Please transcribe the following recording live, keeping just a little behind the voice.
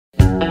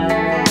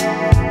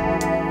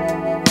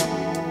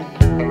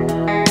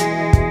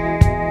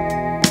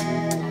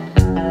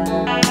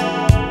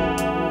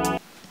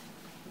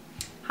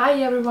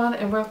Hi everyone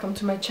and welcome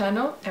to my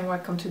channel and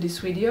welcome to this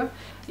video.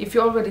 If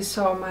you already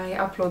saw my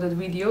uploaded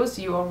videos,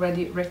 you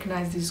already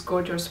recognize this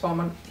gorgeous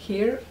woman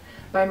here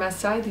by my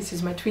side. This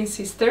is my twin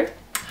sister.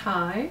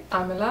 Hi.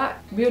 Amela.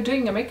 We are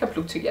doing a makeup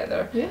look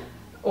together. Yeah.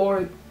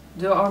 Or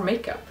do our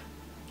makeup.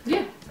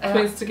 Yeah.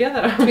 Twins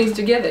together. Twins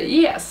together,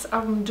 yes.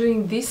 I'm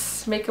doing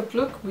this makeup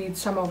look with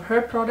some of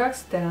her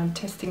products that I'm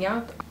testing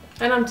out.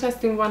 And I'm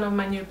testing one of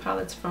my new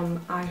palettes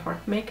from I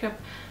Heart Makeup.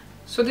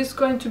 So this is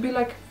going to be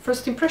like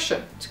first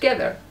impression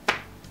together.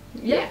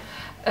 Yeah.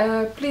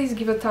 Please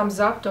give a thumbs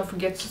up, don't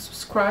forget to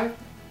subscribe,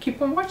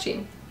 keep on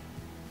watching.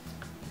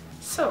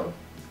 So,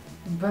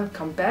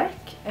 welcome back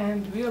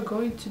and we are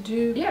going to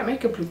do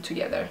makeup look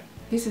together.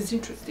 This is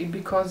interesting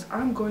because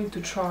I'm going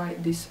to try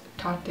this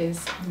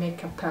Tarte's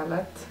makeup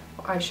palette,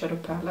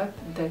 eyeshadow palette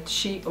that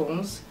she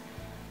owns,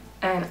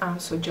 and I'm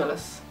so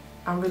jealous.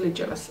 I'm really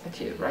jealous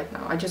at you right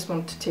now. I just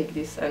want to take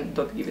this and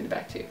don't give it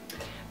back to you,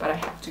 but I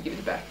have to give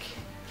it back.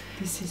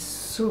 This is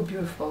so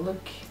beautiful.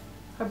 Look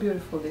how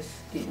beautiful this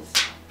is.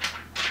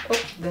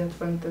 Oh, that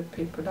went the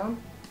paper down.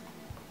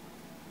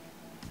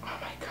 Oh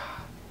my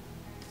god,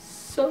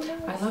 so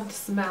nice. I love the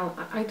smell.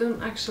 I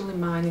don't actually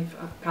mind if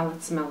a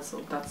palette smells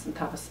or doesn't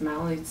have a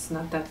smell. It's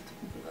not that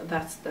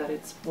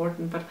it's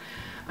important, but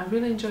I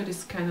really enjoy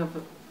this kind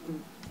of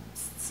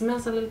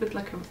smells a little bit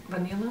like a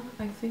vanilla,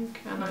 I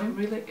think, and I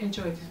really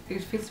enjoy it.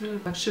 It feels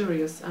really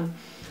luxurious and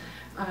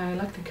I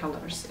like the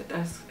colors. It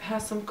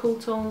has some cool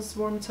tones,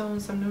 warm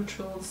tones, some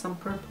neutrals, some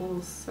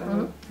purples,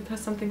 so it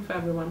has something for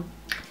everyone.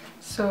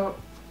 So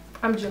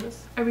I'm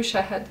jealous. I wish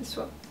I had this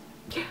one.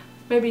 Yeah,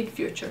 maybe in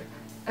future.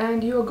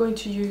 And you are going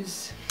to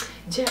use...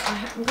 Yeah,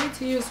 I'm going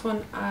to use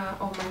one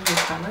of my new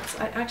palettes.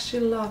 I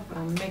actually love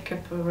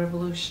Makeup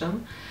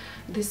Revolution.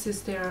 This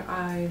is their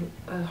I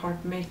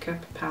Heart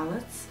Makeup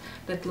palettes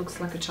that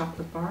looks like a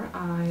chocolate bar.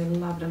 I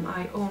love them.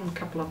 I own a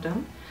couple of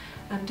them.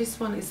 And this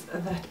one is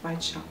That by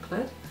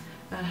Chocolate.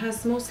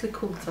 Has mostly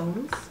cool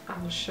tones.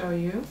 I'll show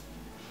you.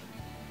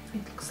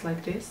 It looks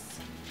like this.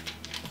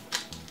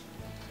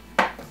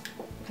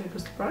 There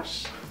goes the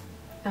brush.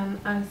 And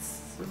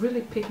it's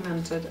really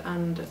pigmented,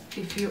 and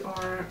if you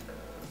are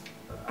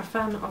a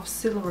fan of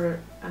silver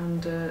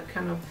and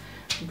kind of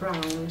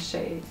brown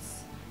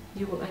shades,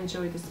 you will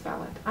enjoy this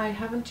palette. I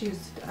haven't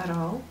used it at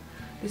all.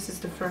 This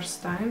is the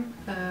first time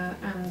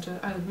and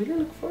I really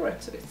look forward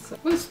to it. So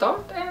we'll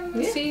start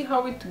and see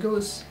how it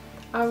goes.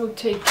 I will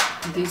take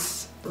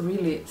this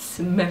really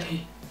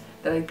smelly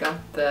that I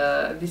got.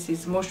 This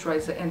is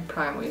moisturizer and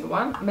primer in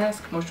one.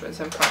 Mask,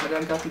 moisturizer and primer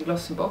that I got in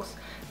glossy box.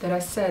 That I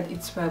said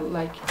it smelled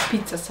like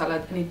pizza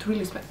salad, and it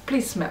really smells.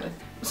 Please smell it.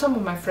 Some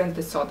of my friends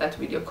that saw that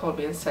video called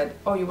me and said,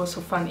 "Oh, you were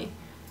so funny.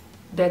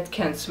 That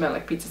can't smell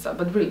like pizza salad,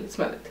 but really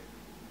smell it."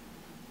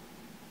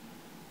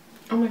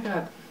 Oh my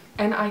god.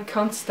 And I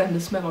can't stand the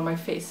smell on my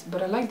face,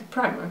 but I like the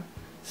primer.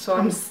 So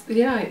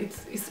yeah, it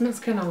smells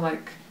kind of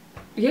like,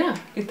 yeah,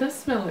 it does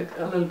smell like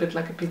a little bit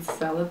like a pizza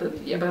salad, but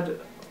yeah,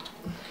 but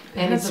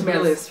and it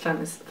smells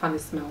really funny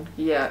smell.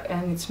 Yeah,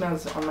 and it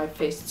smells on my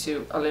face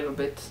too a little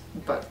bit,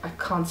 but I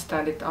can't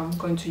stand it. I'm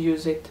going to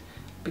use it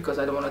because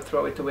I don't want to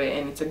throw it away,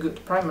 and it's a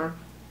good primer.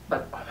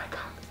 But oh my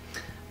god,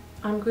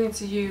 I'm going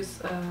to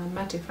use a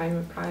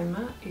mattifying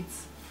primer.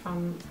 It's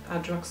from a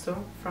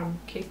drugstore, from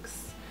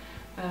Kicks.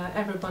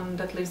 Everyone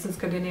that lives in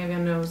Scandinavia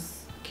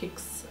knows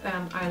Kicks,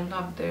 and I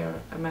love their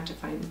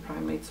mattifying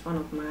primer. It's one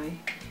of my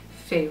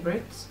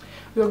favorites.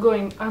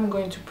 I'm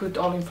going to put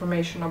all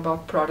information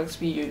about products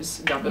we use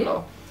down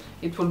below.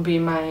 It will be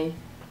my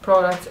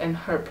products and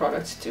her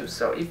products too,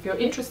 so if you're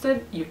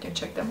interested you can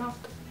check them out.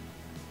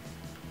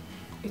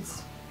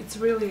 It's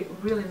really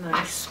nice.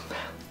 I smell.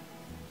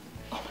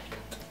 Oh my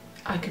god.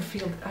 I can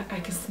feel it. I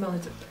can smell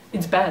it.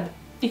 It's bad.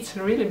 It's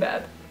really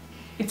bad.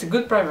 It's a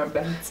good primer,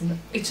 but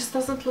it just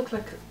doesn't look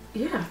like,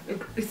 yeah,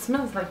 it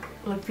smells like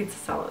pizza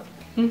salad.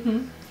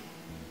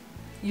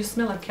 You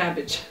smell like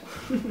cabbage.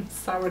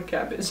 Sour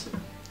cabbage.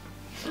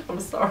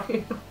 I'm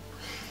sorry.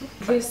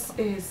 This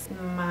is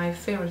my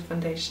favorite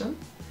foundation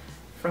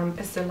from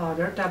Estee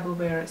Lauder, Double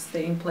Wear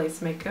Stay in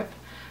Place Makeup,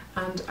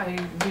 and I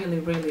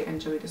really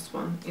enjoy this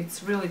one.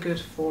 It's really good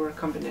for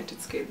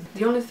combinated skin.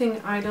 The only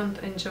thing I don't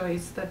enjoy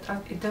is that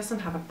it doesn't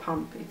have a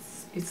pump.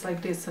 It's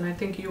like this, and I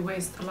think you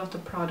waste a lot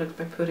of product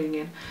by putting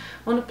it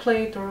on a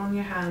plate or on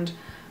your hand,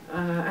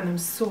 and I'm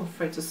so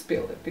afraid to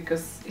spill it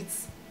because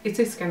it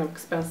is kind of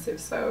expensive,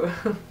 so...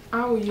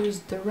 I will use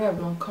the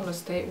Revlon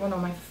Colorstay, one of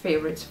my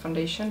favorites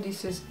foundation.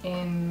 This is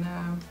in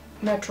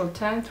Natural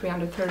Tan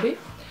 330.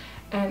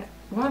 And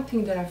one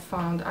thing that I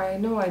found, I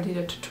know I did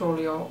a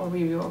tutorial or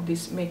review of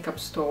this makeup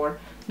store,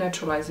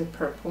 Neutralizer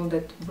Purple,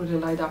 that really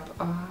light up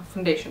a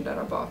foundation that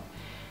I bought.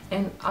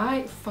 And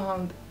I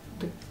found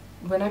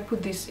when I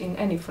put this in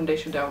any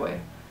foundation that I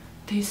wear,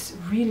 this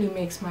really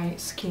makes my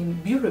skin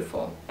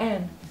beautiful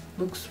and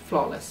looks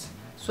flawless.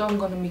 So I'm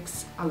gonna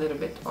mix a little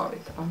bit of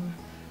it.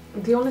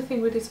 The only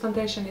thing with this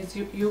foundation is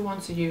you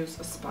want to use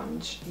a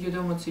sponge. You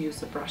don't want to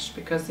use a brush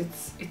because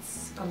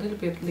it's a little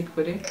bit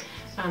liquidy,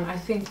 and I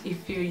think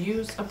if you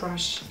use a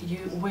brush you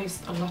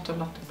waste a lot of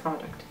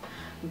product.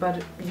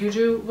 But you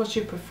do what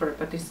you prefer,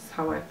 but this is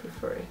how I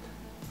prefer it.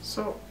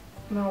 So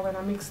now when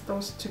I mix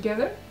those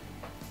together,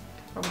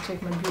 I will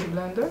take my beauty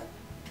blender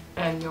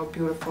and your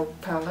beautiful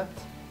palette.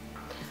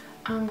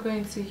 I'm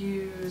going to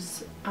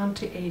use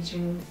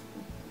Anti-Aging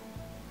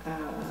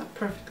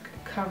Perfect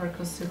Cover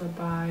Concealer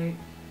by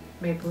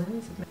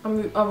Maybelline.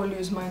 I will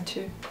use mine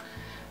too.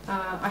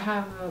 I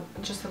have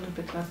just a little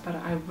bit left, but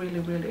I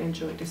really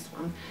enjoy this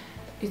one.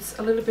 It's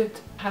a little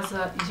bit, has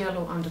a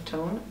yellow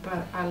undertone,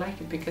 but I like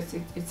it because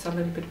it's a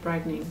little bit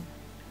brightening.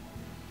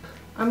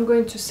 I'm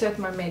going to set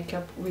my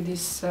makeup with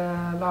this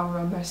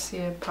Laura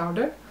Mercier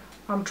powder.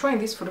 I'm trying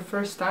this for the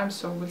first time,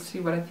 so we'll see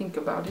what I think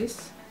about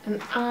this.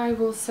 And I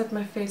will set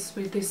my face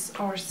with this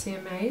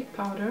RCMA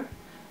powder.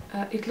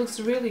 It looks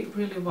really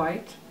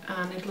white,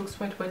 and it looks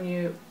white when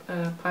you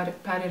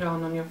pat it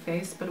on your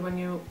face, but when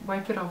you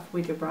wipe it off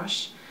with your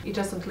brush, it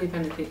doesn't leave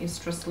anything, it's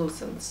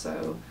translucent,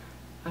 so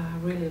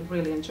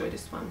really enjoy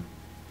this one.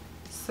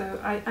 So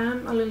I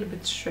am a little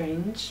bit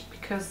strange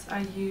because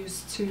I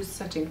use two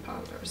setting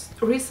powders.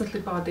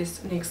 Recently bought this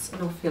NYX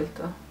No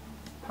Filter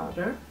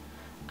powder,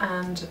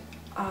 and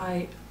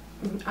I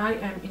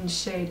am in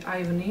shade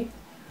Ivory,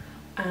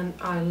 and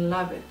I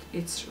love it.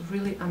 It's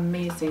really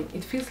amazing.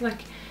 It feels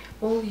like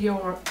all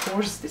your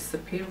pores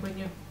disappear when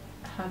you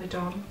have it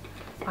on.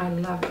 I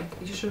love it.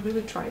 You should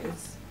really try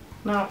this.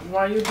 Now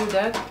while you do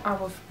that, I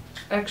will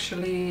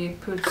actually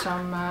put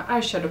some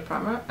eyeshadow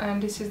primer,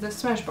 and this is the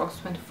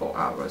Smashbox 24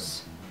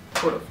 hours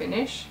photo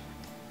finish.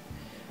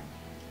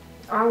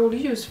 I will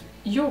use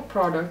your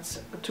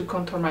products to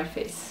contour my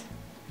face.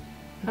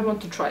 I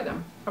want to try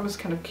them. I was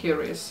kind of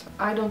curious.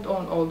 I don't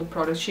own all the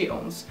products she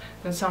owns.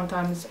 Then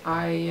sometimes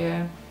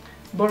I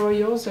borrow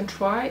yours and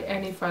try,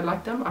 and if I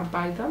like them, I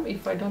buy them.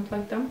 If I don't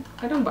like them,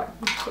 I don't buy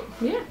them. So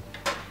yeah,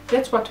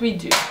 that's what we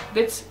do.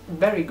 That's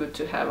very good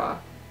to have a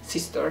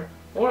sister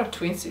or a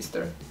twin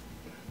sister.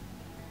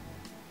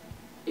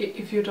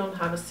 If you don't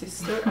have a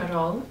sister at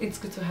all, it's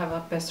good to have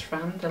a best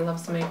friend that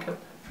loves makeup,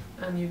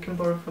 and you can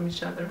borrow from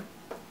each other.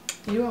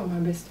 You are my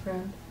best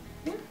friend.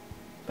 Yeah,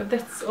 but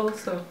that's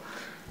also...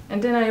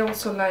 And then I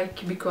also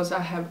like, because I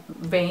have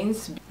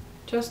veins,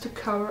 just to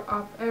cover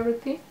up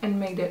everything and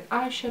make that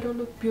eyeshadow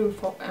look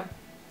beautiful and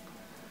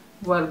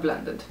well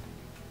blended.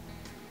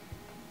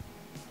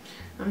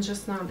 I'm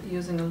just now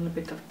using a little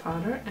bit of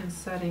powder and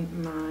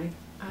setting my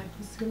eye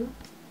concealer,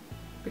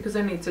 because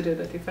I need to do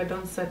that. If I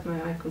don't set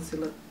my eye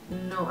concealer,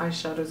 no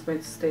eyeshadow is going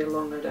to stay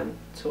longer than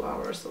 2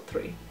 hours or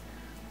 3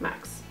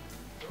 max.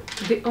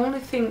 The only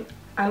thing,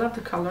 I love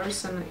the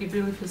colors and it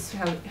really feels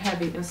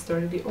heavy and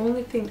sturdy. The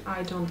only thing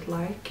I don't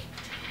like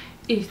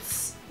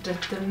is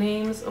that the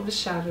names of the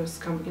shadows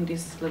come in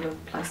this little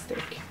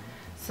plastic.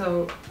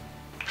 So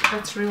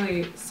that's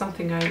really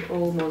something I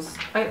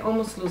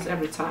almost lose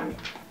every time.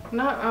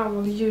 Now I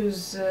will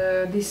use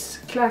this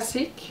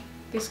classic,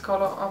 this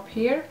color up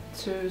here,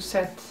 to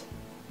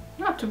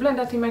to blend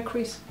that in my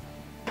crease.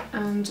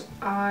 And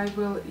I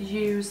will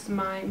use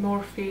my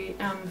Morphe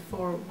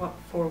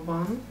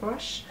M441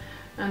 brush,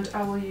 and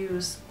I will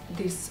use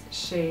this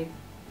shade,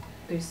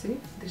 do you see?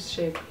 This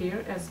shade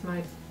here as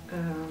my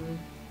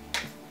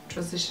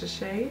transition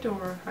shade,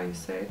 or how you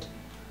say it,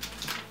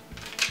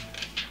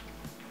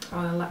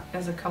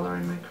 as a color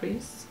in my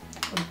crease.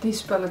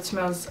 This palette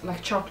smells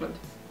like chocolate.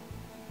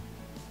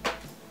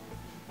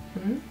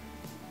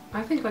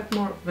 I think like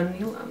more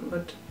vanilla,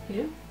 but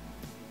yeah.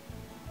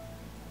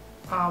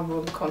 I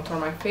will contour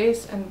my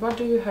face. And what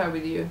do you have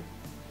with you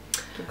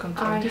to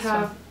contour this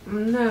one?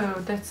 No,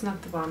 that's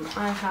not the one.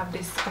 I have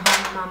this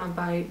Bahama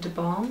by the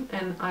Balm,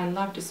 and I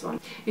love this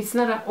one. It's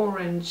not an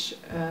orange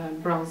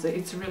bronzer,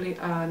 it's really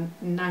a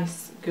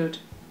nice, good,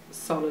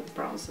 solid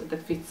bronzer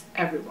that fits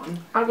everyone.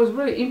 I was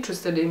really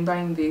interested in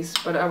buying this,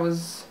 but I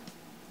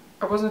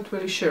wasn't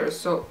really sure,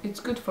 so it's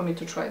good for me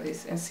to try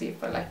this and see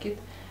if I like it.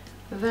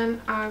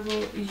 Then I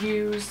will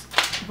use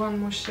one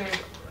more shade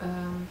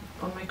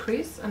on my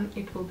crease, and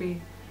it will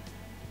be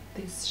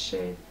this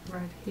shade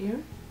right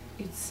here.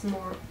 It's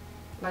more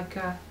like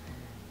a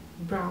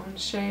brown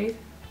shade.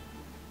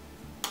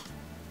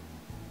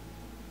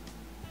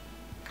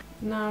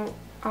 Now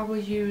I will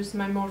use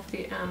my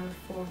Morphe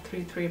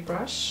M433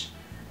 brush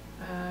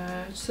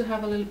to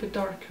have a little bit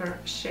darker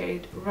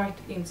shade right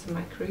into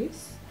my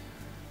crease,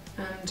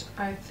 and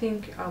I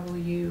think I will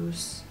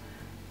use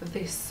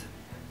this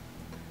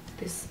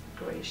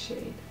grey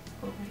shade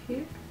over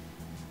here.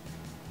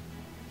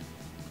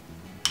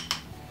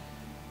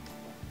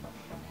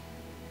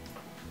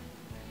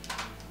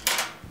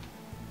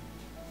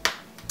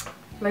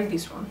 Like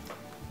this one.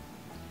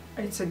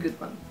 It's a good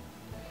one.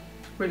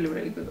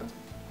 Really good one.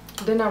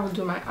 Then I will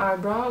do my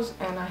eyebrows,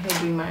 and I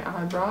hate doing my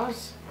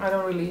eyebrows. I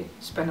don't really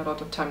spend a lot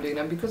of time doing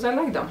them because I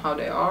like them how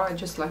they are. I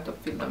just like to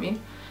fill them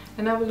in.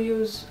 And I will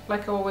use,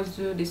 like I always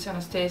do, this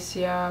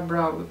Anastasia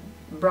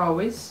brow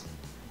wiz,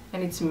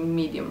 and it's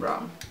medium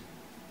brown.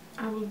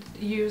 I will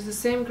use the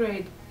same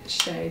grey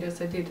shade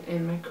as I did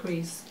in my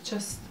crease,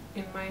 just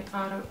in my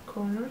outer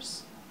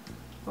corners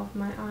of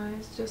my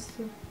eyes, just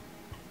to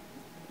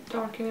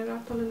darken it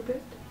up a little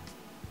bit.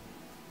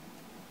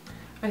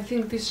 I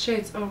think these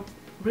shades are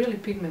really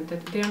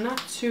pigmented. They are not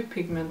too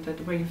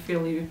pigmented where you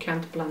feel you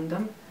can't blend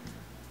them,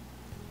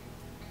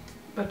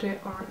 but they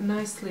are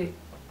nicely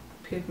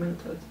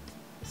pigmented,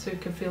 so you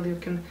can feel you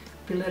can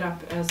build it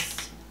up as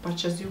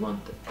much as you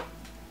want it.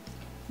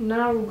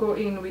 Now we'll go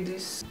in with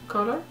this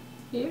color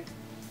here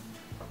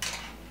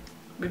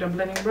with a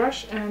blending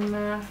brush and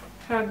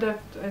have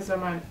that as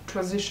my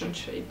transition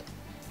shade.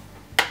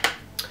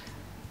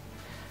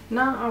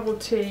 Now I will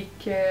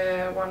take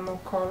one more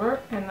color,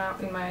 and now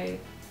in my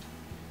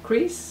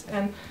crease,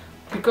 and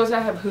because I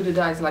have hooded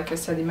eyes, like I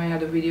said in my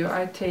other video,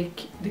 I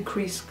take the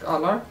crease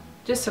color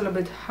just a little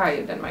bit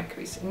higher than my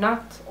crease,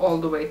 not all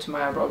the way to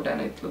my eyebrow, then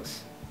it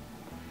looks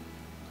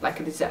like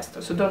a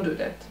disaster, so don't do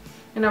that.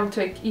 And I will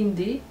take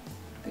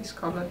this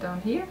color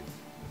down here,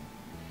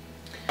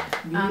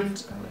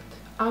 and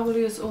I will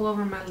use all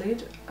over my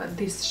lid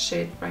this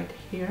shade right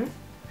here,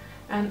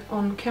 and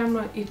on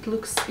camera it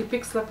looks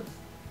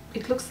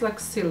like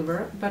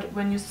silver, but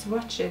when you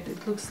swatch it,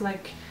 it looks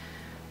like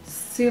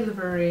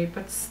silvery,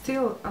 but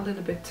still a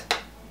little bit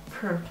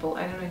purple.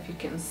 I don't know if you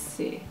can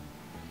see.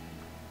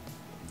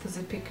 Does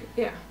it pick?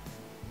 Yeah.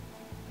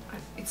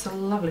 It's a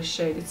lovely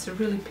shade. It's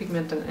really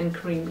pigmented and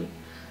creamy.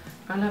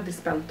 I love this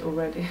palette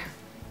already.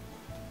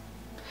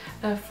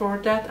 For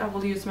that I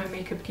will use my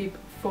Makeup Keep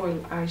foil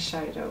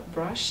eyeshadow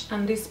brush,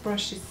 and this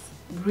brush is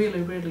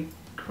really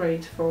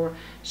great for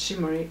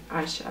shimmery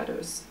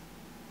eyeshadows.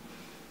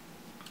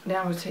 Then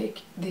I will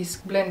take this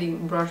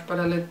blending brush, but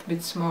a little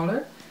bit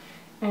smaller,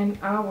 and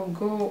I will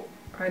go,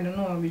 I don't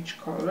know which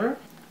color,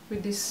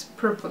 with this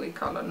purpley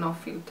color, no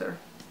filter,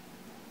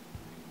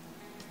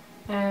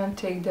 and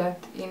take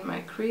that in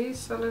my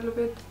crease a little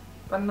bit,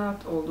 but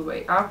not all the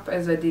way up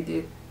as I did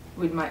it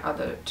with my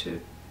other two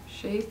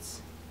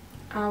shades.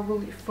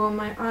 For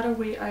my outer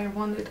V, I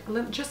want it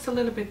just a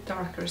little bit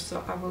darker,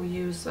 so I will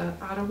use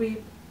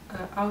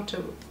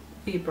outer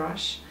V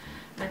brush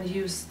and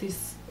use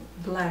this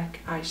black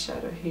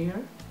eyeshadow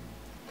here.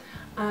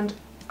 And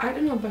I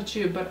don't know about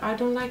you, but I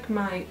don't like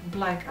my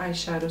black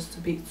eyeshadows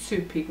to be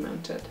too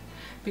pigmented,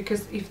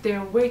 because if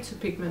they're way too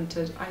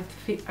pigmented,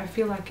 I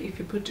feel like if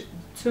you put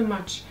too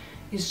much,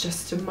 it's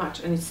just too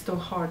much and it's so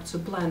hard to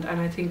blend, and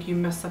I think you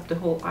mess up the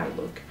whole eye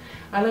look.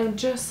 I like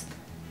just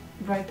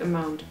right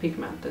amount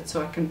pigmented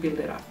so I can build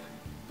it up.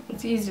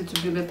 It's easier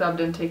to build it up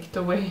than take it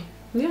away.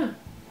 Yeah.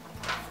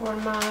 For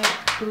my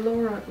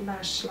lower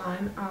lash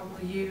line, I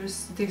will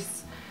use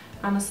this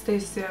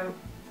Anastasia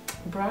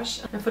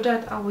brush, and for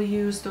that I will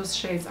use those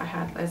shades I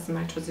had as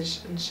my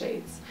transition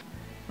shades.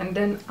 And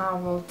then I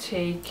will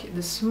take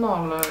the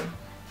smaller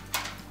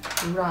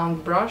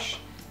round brush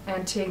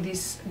and take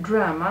this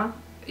Drama,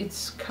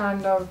 it's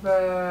kind of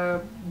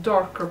a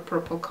darker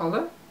purple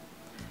color,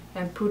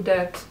 and put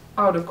that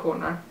outer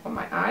corner of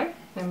my eye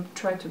and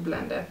try to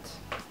blend that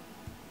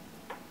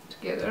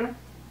together,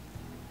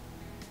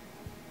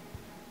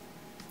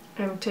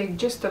 and take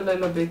just a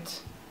little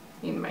bit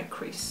in my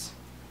crease.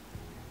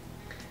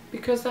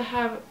 Because I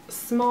have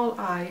small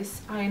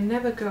eyes, I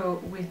never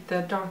go with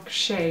the dark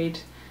shade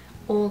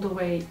all the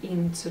way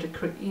into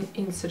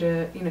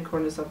the inner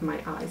corners of my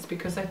eyes,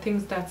 because I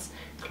think that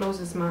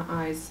closes my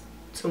eyes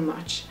too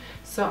much.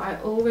 So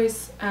I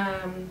always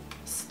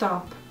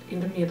stop in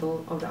the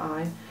middle of the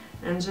eye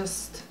and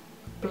just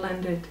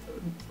blend it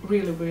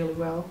really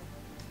well.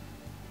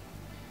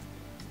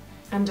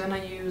 And then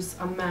I use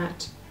a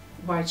matte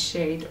white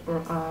shade or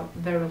a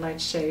very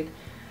light shade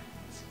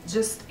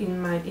just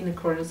in my inner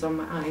corners of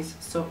my eyes,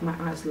 so my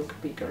eyes look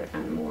bigger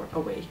and more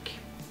awake.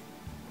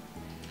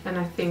 And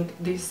I think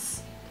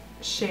this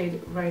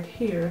shade right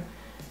here,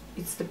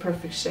 it's the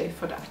perfect shade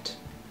for that.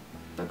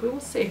 But we will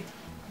see.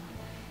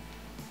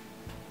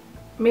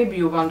 Maybe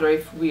you wonder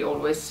if we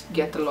always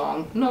get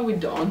along. No, we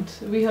don't.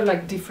 We have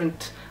like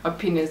different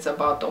opinions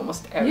about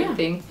almost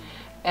everything.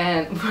 Yeah.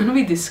 And when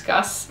we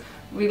discuss,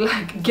 we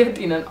like get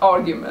in an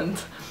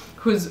argument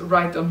who's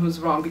right and who's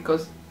wrong,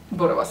 because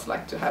both of us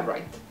like to have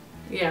right.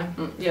 Yeah,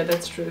 yeah,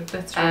 that's true.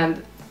 That's true.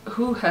 And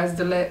who has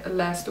the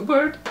last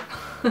word?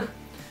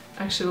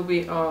 Actually,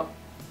 we are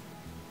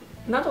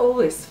not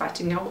always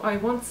fighting. I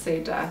won't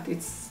say that.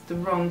 It's the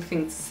wrong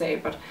thing to say,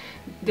 but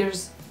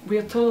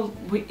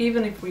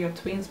even if we are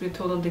twins, we're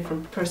totally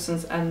different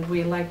persons and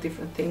we like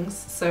different things.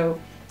 So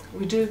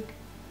we do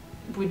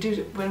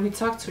when we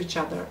talk to each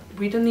other,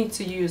 we don't need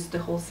to use the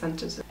whole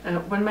sentence.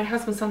 When my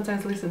husband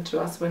sometimes listens to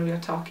us when we are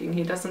talking,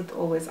 he doesn't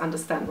always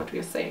understand what we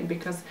are saying,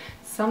 because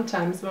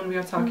sometimes when we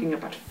are talking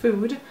about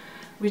food,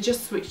 we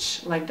just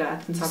switch like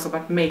that and talk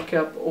about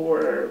makeup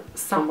or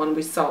someone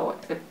we saw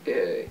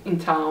in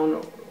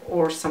town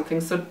or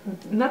something. So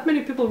not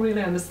many people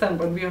really understand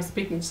when we are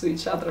speaking to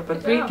each other,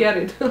 but we get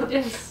it.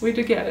 Yes, we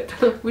do get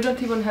it. We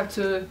don't even have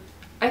to.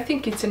 I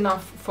think it's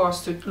enough for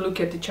us to look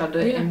at each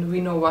other and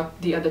we know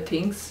what the other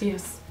thinks.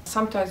 Yes.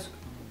 Sometimes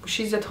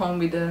she's at home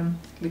with a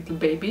little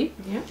baby.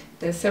 Yeah.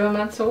 They're 7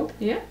 months old.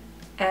 Yeah.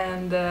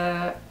 And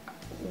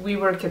we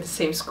work at the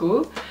same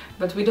school,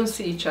 but we don't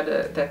see each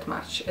other that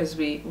much as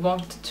we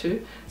want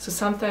to. So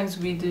sometimes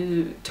we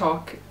do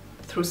talk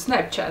through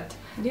Snapchat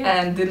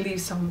and they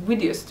leave some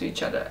videos to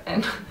each other.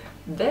 And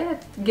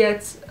that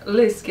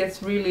list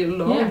gets really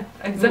long. Yeah,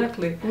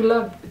 exactly. We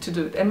love to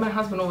do it, and my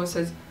husband always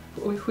says,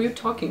 "Who are you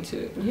talking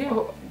to? Yeah.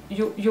 Oh,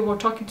 you were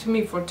talking to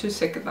me for 2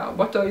 seconds now.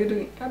 What are you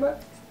doing?" I'm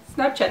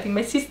Snapchatting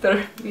my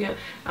sister. Yeah,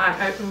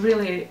 I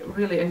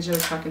really enjoy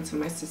talking to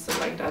my sister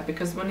like that,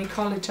 because when we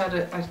call each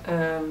other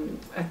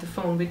at the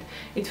phone,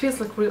 it feels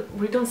like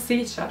we don't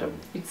see each other.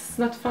 It's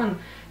not fun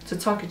to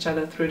talk each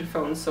other through the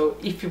phone. So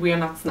if we are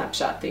not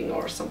Snapchatting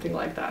or something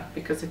like that,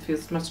 because it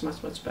feels much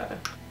better.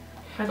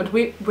 But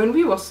when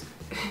we was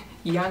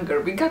younger,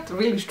 we got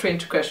really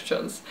strange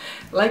questions.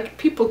 Like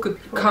people could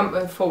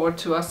come forward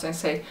to us and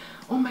say,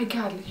 "Oh my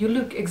God, you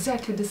look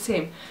exactly the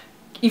same.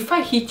 If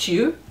I hit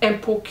you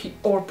and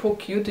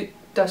poke you,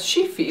 does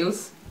she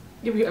feels?"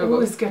 Yeah, we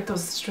always get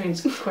those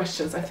strange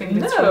questions. I think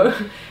that's no.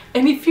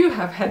 And if you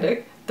have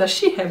headache, does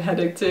she have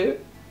headache too?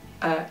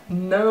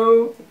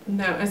 No.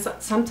 No, and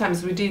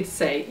sometimes we did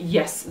say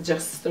yes,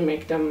 just to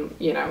make them,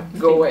 you know,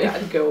 go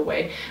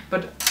away.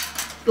 But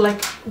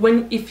like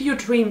if you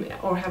dream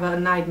or have a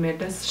nightmare,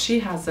 does she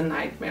has a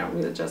nightmare?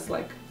 We're just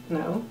like,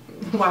 no.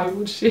 Why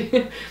would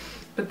she?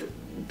 But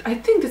I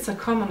think it's a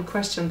common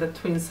question that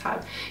twins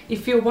have.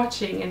 If you're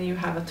watching and you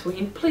have a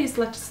twin, please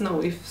let us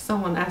know if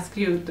someone asks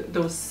you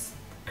those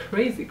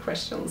crazy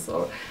questions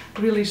or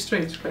really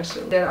strange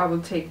questions. Then I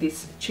will take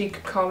this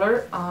cheek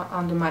color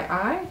under my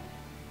eye.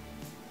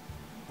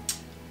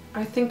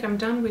 I think I'm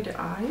done with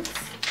the eyes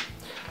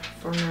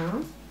for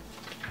now.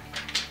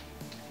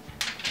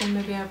 Or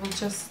maybe I will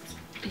just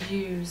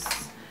use,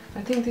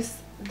 I think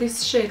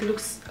this shade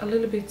looks a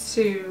little bit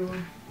too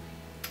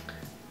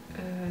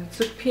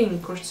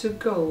pink or too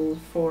gold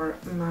for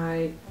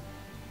my,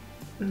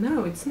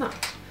 no it's not,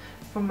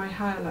 for my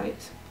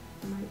highlight.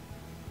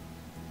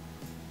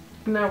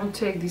 And I will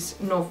take this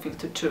No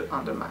Filter 2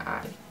 under my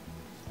eye.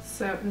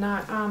 So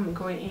now I'm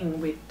going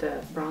in with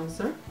the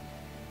bronzer.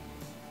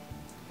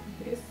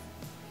 This.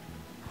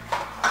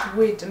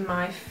 With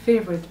my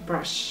favorite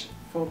brush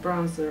for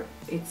bronzer,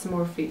 it's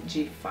Morphe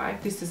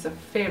G5. This is a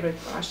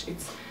favorite brush.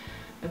 It's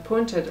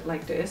pointed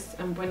like this,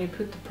 and when you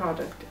put the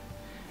product,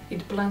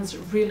 it blends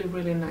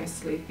really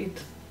nicely.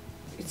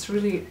 It's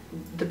really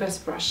the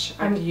best brush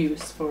I've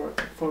used for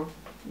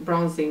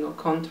bronzing or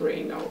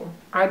contouring. Or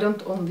I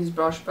don't own this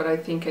brush, but I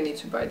think I need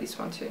to buy this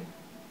one too.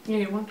 Yeah,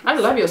 you want? I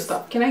love your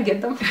stuff. Can I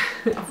get them?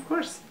 Of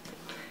course.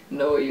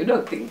 No, you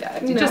don't think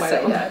that. You No, just I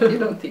say don't. that. You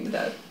don't think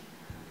that.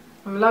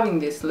 I'm loving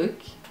this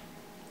look.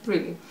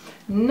 Really.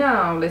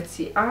 Now let's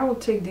see. I will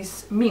take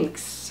this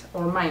Minx.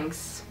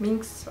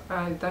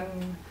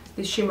 Then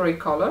this shimmery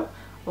color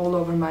all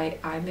over my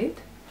eyelid.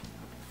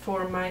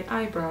 For my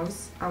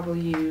eyebrows, I will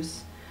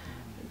use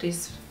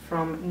this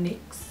from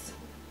NYX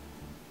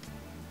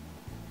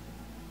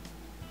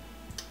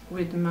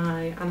with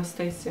my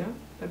Anastasia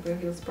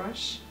Beverly Hills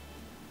brush.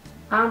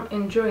 I'm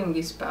enjoying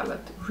this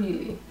palette,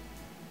 really.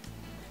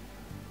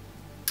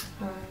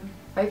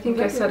 I think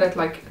I said it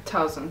like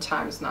 1,000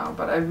 times now,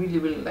 but I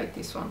really like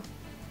this one.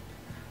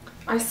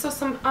 I saw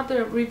some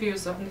other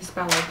reviews of this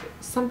palette.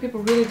 Some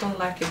people really don't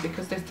like it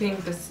because they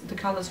think the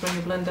colors, when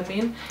you blend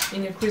them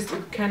in your crease,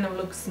 it kind of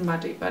looks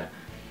muddy, but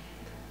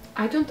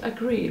I don't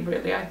agree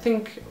really. I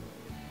think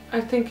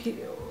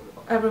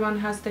everyone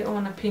has their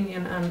own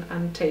opinion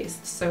and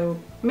taste, so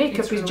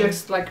makeup is really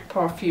just like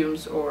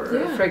perfumes or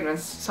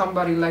fragrance.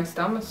 Somebody likes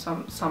them,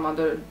 some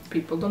other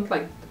people don't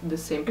like the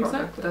same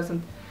product.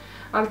 Exactly.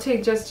 I'll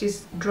take just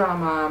this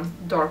Drama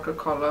darker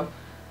color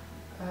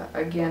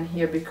again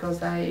here,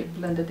 because I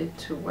blended it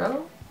too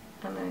well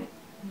and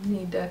I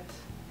need that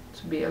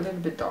to be a little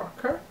bit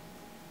darker.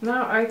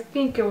 Now I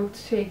think I will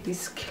take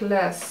this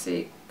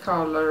classic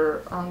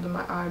color under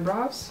my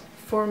eyebrows.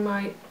 For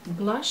my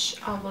blush,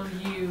 I will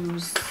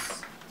use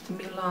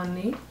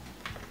Milani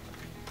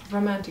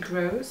Romantic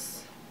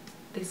Rose.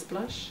 This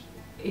blush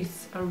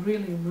is a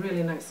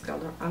really nice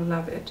color. I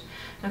love it.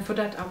 And for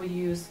that I will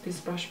use this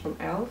brush from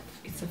e.l.f.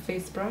 It's a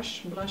face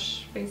brush,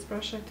 blush face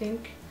brush, I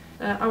think.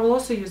 I will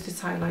also use this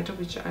highlighter,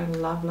 which I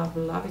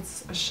love.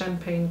 It's a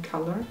champagne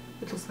color.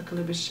 It looks like a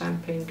little bit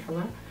champagne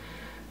color.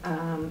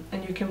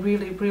 And you can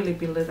really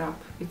build it up.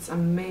 It's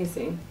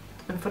amazing.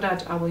 And for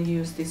that I will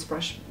use this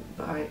brush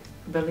by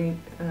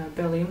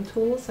Balm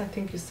Tools. I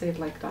think you say it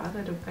like that.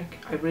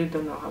 I really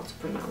don't know how to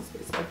pronounce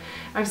this, but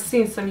I've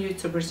seen some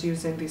YouTubers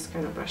using these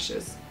kind of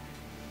brushes.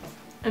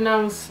 And I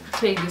will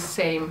take the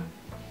same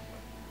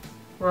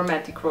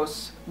Romantic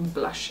Rose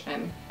blush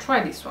and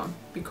try this one,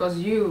 because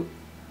you...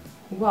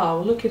 Wow,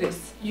 look at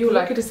this.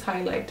 Look at this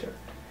highlighter.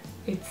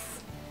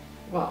 It's...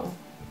 wow.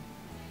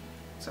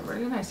 It's a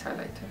really nice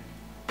highlighter.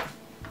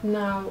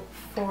 Now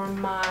for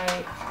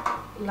my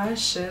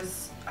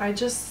lashes, I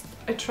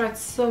tried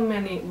so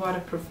many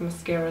waterproof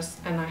mascaras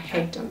and I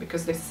hate them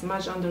because they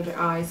smudge under the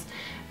eyes,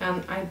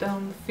 and I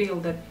don't feel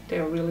that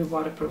they're really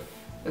waterproof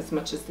as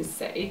much as they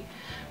say.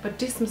 But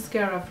this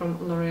mascara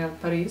from L'Oréal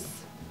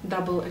Paris,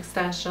 double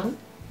extension,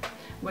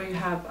 where you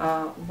have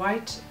a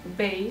white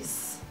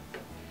base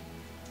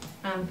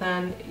and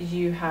then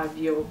you have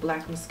your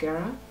black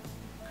mascara.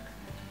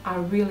 I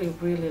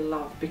really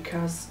love,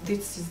 because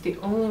this is the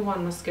only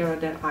one mascara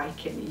that I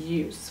can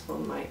use for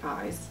my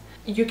eyes.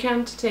 You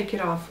can't take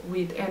it off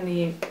with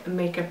any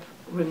makeup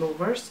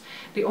removers.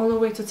 The only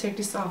way to take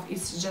this off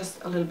is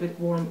just a little bit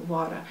warm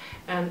water,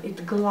 and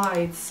it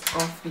glides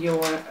off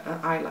your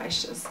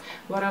eyelashes.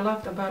 What I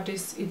loved about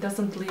this, it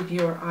doesn't leave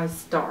your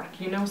eyes dark.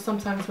 You know,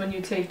 sometimes when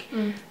you take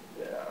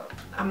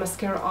a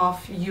mascara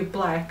off, you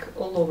black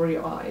all over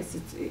your eyes,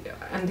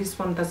 and this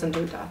one doesn't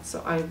do that.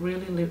 So I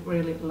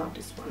really love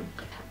this one.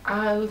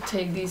 I'll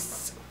take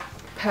this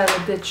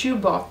palette that you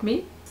bought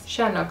me,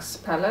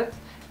 shaaanxo palette,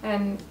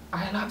 and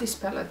I love this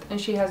palette, and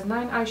she has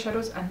 9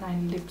 eyeshadows and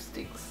 9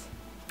 lipsticks.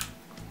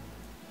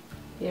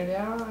 Here they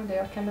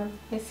are kind of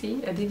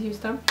messy. I did use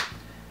them,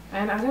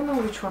 and I don't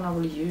know which one I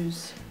will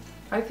use.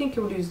 I think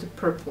I will use the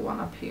purple one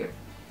up here.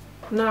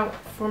 Now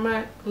for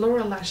my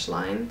lower lash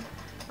line,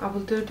 I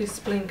will do this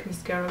Blink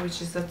mascara,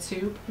 which is a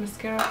tube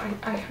mascara.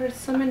 I heard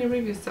so many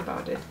reviews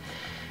about it.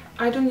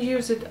 I don't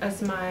use it as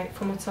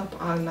for my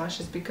top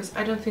eyelashes, because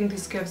I don't think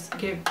this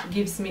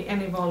gives me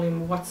any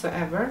volume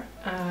whatsoever,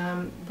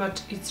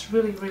 but it's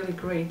really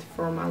great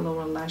for my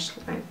lower lash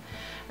line.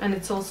 And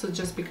it's also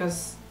just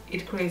because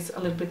it creates a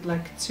little bit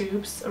like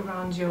tubes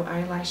around your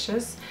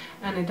eyelashes,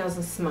 and it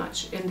doesn't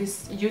smudge. And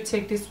this, you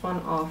take this one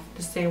off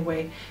the same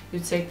way you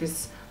take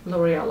this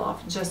L'Oreal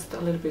off, just a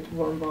little bit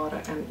warm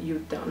water and you're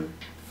done.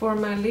 For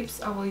my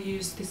lips, I will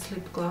use this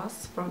lip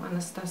gloss from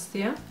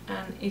Anastasia,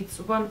 and it's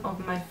one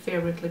of my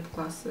favorite lip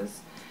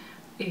glosses.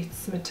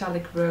 It's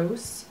metallic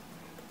rose,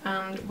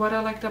 and what I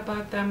liked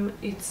about them,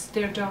 it's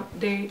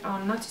they are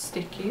not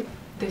sticky,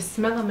 they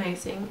smell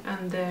amazing,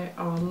 and they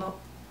are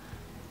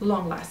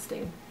long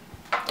lasting.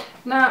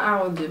 Now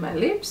I will do my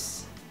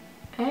lips,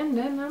 and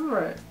then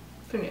I'm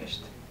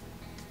finished.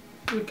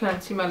 You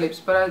can't see my lips,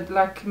 but I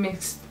like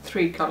mixed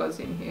 3 colors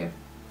in here.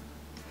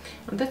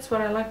 And that's what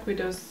I like with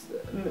those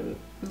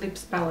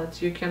lips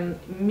palettes. You can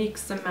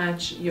mix and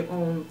match your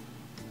own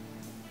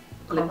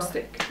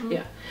lipstick.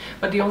 Yeah,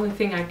 but the only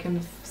thing I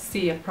can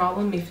see a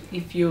problem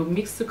if you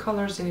mix the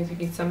colors and you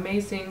think it's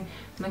amazing,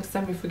 next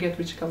time you forget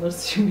which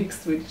colors you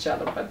mixed with each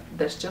other, but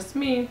that's just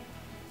me.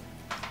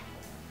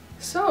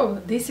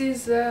 So this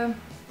is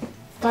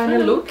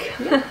final look.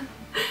 Yeah.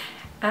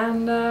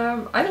 And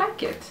I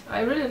like it.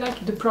 I really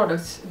like the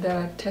products that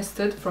I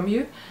tested from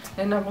you,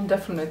 and I will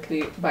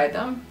definitely buy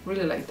them.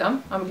 Really like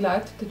them. I'm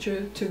glad that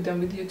you took them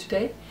with you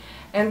today,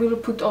 and we will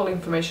put all the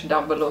information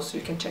down below so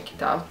you can check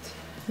it out.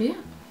 Yeah.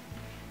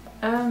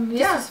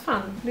 This is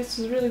fun. This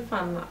is really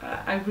fun.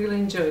 I really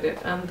enjoyed it,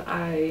 and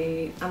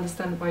I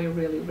understand why you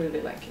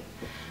really like it.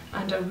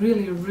 And I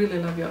really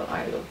love your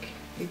eye look.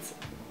 It's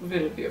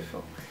really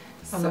beautiful.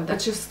 So,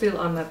 but you still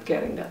are not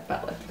getting that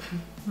palette.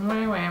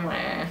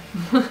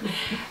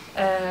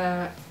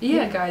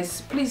 Yeah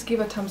guys, please give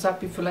a thumbs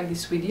up if you like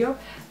this video,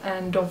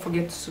 and don't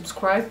forget to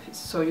subscribe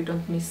so you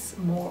don't miss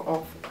more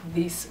of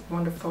these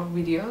wonderful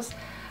videos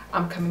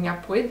I'm coming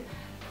up with.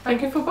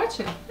 Thank you for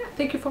watching. Yeah,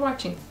 thank you for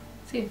watching.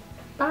 See you.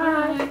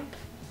 Bye.